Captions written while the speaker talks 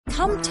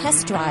Come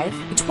test drive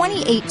the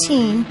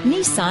 2018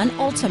 Nissan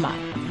Altima.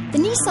 The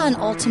Nissan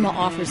Altima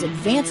offers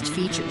advanced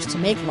features to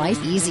make life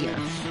easier,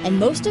 and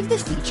most of the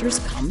features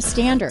come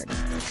standard.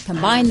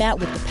 Combine that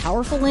with the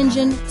powerful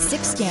engine,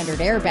 6 standard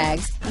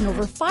airbags, and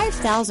over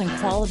 5,000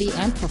 quality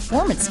and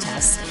performance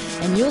tests,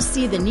 and you'll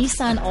see the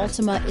Nissan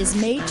Altima is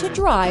made to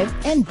drive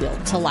and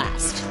built to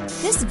last.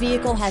 This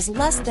vehicle has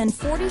less than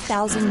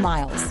 40,000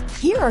 miles.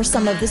 Here are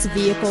some of this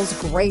vehicle's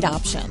great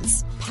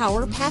options: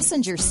 power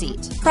passenger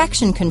seat,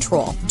 traction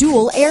control,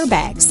 dual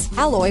airbags,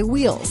 alloy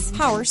wheels,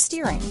 power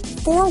steering,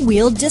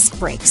 4-wheel disc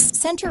brakes,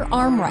 center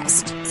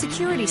armrest,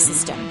 security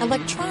system,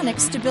 electronic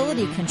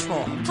stability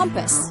control,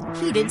 compass,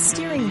 heated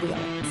steering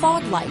wheel,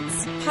 fog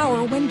lights,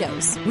 power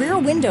windows, rear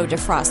window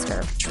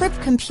defroster, trip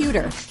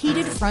computer,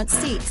 heated front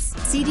seats,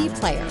 CD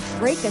player,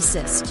 brake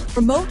assist,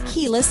 remote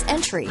keyless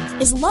entry.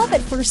 Is love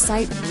at first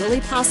sight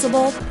really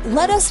possible?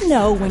 Let us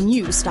know when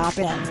you stop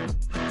in.